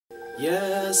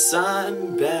Yes,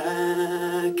 I'm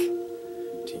back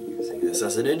to using this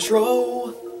as an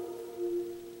intro.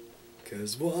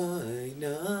 Cause why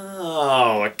not?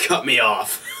 Oh, it cut me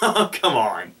off. Oh, come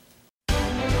on.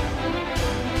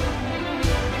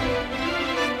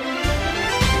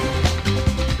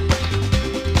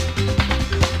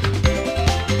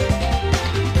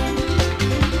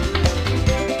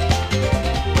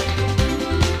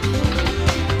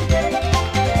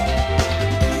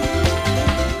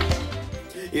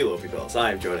 Hello people,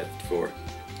 I am JoeDan54.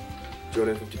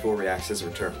 JoeDan54 Reacts has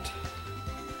returned.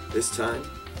 This time,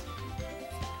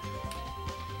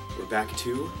 we're back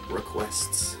to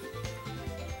requests.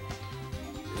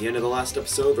 At the end of the last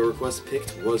episode, the request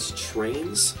picked was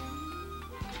trains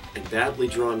and badly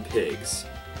drawn pigs.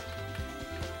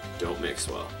 Don't mix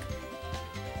well.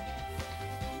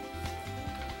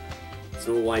 It's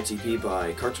an old YTP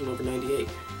by Cartoon98.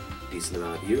 Decent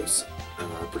amount of views.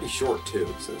 Pretty short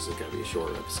too, so this is going to be a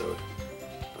shorter episode.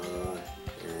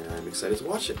 And I'm excited to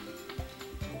watch it.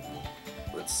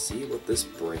 Let's see what this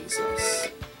brings us.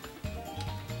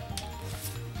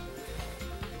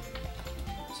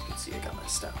 As you can see, I got my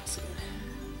styles again.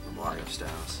 My Mario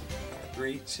styles.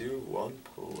 3, 2, 1,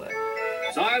 play.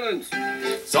 Silence!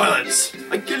 Silence!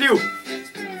 I kill you!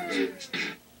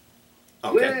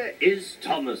 Okay. Where is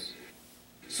Thomas?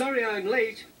 Sorry I'm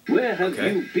late. Where have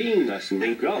you been,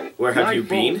 Negro? Where have you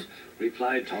been?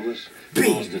 Replied Thomas.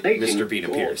 Bean! Mr. Bean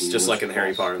appears, just like in the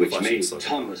Harry Potter and the Which Flesh made Eats.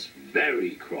 Thomas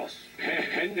very cross.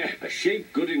 A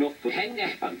shape good enough for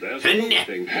Henry. And there's Henry. another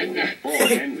thing. Poor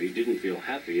Henry didn't feel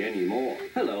happy anymore.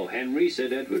 Hello, Henry,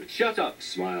 said Edward. Shut up,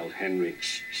 smiled Henry.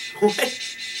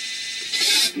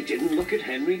 He didn't look at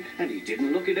Henry, and he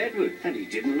didn't look at Edward, and he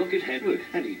didn't look at Edward,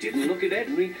 and he didn't look at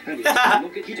Henry, and he didn't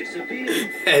look at... He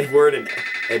disappeared. Edward and Then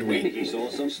Edwig. he saw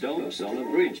some stoners on a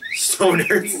bridge. He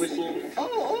Stoners. whistled,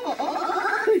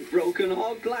 oh, they've broken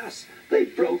our glass.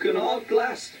 They've broken our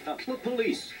glass. The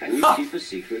police. Can you keep a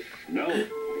secret? No.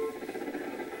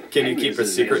 Can you keep a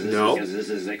secret? No. Because this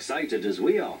is as excited as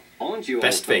we are. Aren't you,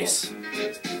 Best old face. fellow?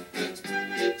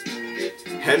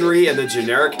 Henry and the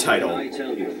generic What title. did I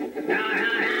tell you?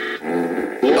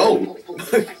 Oh!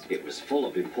 It was full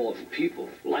of important people,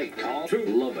 like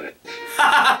cartoon lover.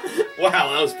 Wow,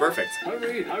 that was perfect.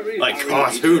 Hurry, hurry, Like hurry.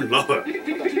 cartoon lover.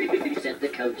 Said the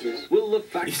coaches. Will the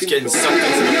fact He's getting sucked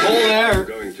into the cold air. We're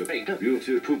going to make you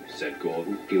two poop, said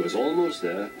Gordon. He was almost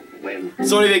there when...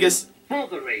 Sony Vegas.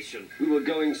 Botheration! We were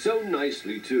going so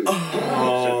nicely too.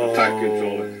 Oh. Said the fat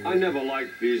controller. I never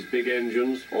liked these big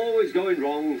engines. Always going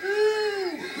wrong.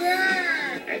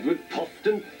 Edward puffed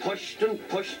and pushed and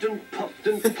pushed and puffed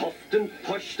and puffed and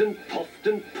pushed and puffed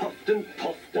and puffed and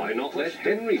puffed. Why not let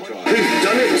Henry try? We've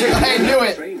done it too. I knew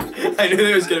it! I knew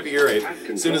there was gonna be ear rape.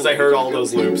 As soon as I heard all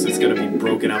those loops, it's gonna be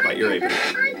broken up by ear rape.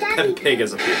 And Pig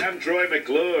as a pig. I'm Troy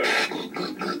McClure.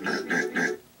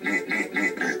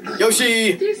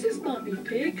 Yoshi! This is Bobby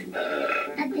Pig.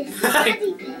 And this is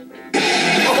Daddy Pig.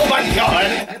 Oh my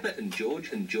god! Pepper and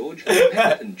George and George and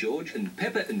Pepper and George and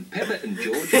Pepper and Pepper and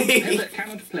George and Pepper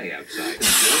cannot play outside.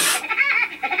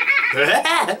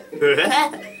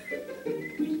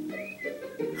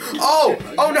 Oh!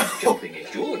 Oh no! Jumping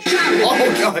at George.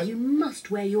 Oh god! You must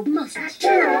wear your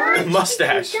mustache.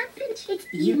 Mustache.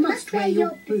 You must wear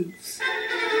your boots.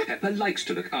 Pepper likes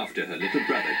to look after her little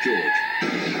brother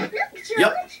George. Look, George.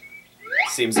 Yep.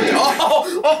 Seems like.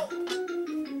 Oh! Oh!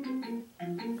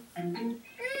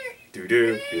 Doo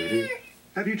doo doo doo.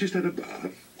 Have you just had a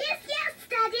bath? Yes, yes,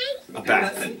 Daddy. A Pepper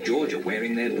bath. and George are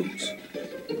wearing their boots.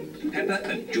 Pepper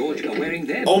and George are wearing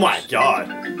their boots. Oh my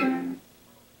god!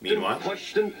 Meanwhile,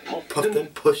 Pushed and puffed, puffed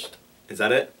and pushed. Is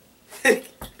that it?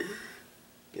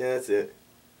 Yeah, that's it.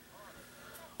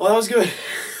 Well, that was good.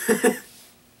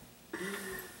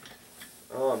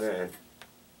 Oh man.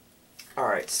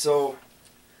 Alright, so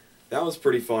that was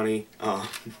pretty funny.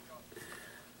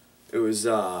 It was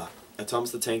a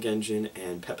Thomas the Tank Engine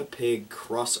and Peppa Pig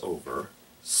crossover.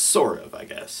 Sort of, I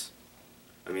guess.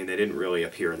 I mean, they didn't really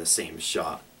appear in the same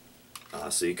shot.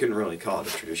 So you couldn't really call it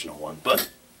a traditional one,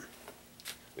 but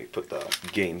we put the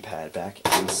gamepad back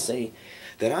and say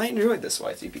that I enjoyed this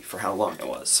YTP for how long it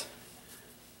was.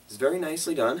 It's very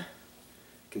nicely done. You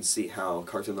can see how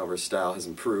Cartoon Lover's style has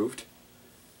improved,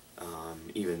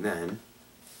 even then.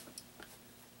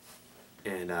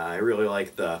 And I really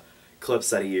like the clips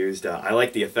that he used. I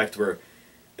like the effect where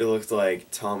it looked like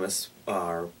Thomas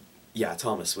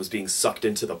was being sucked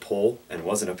into the pole and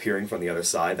wasn't appearing from the other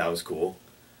side. That was cool.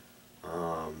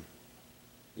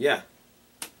 Yeah.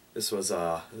 This was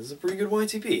a pretty good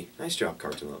YTP. Nice job,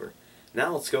 Cartoon Lover.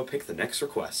 Now let's go pick the next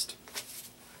request.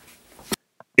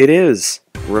 It is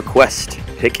request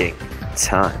picking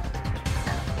time.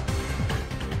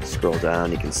 scroll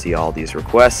down, you can see all these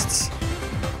requests.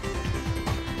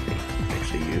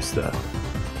 Actually use the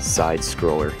side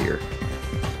scroller here.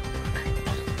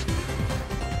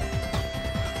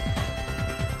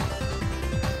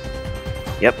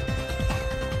 Yep.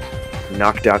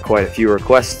 Knocked out quite a few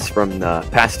requests from the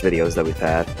past videos that we've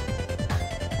had.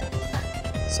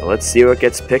 So let's see what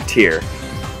gets picked here.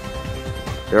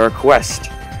 The request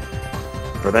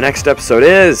for the next episode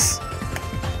is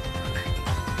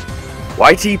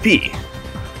YTP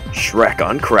Shrek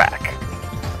on Crack.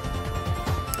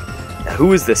 Now,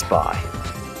 who is this by?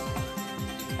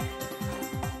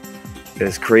 It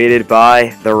is created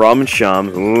by the Rum Chum.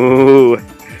 Ooh.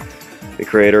 The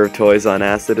creator of Toys on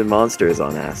Acid and Monsters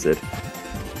on Acid.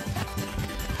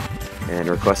 And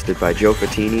requested by Joe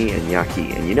Fatini and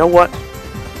Yaki. And you know what?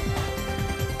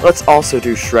 Let's also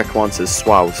do Shrek Wants His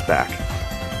Swabs Back,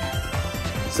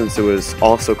 since it was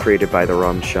also created by the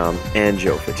Rum Chum and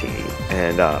Joe Fatini.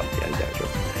 And,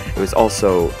 it was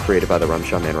also created by the Rum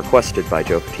Chum and requested by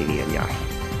Joe Fatini and Yaki.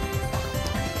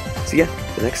 So yeah,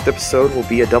 the next episode will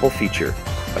be a double feature.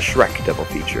 A Shrek double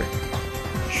feature.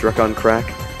 Shrek on Crack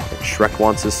and Shrek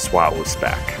Wants His Swabs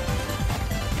Back.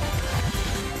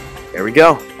 There we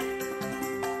go.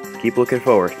 Keep looking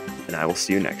forward, and I will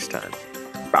see you next time.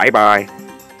 Bye-bye.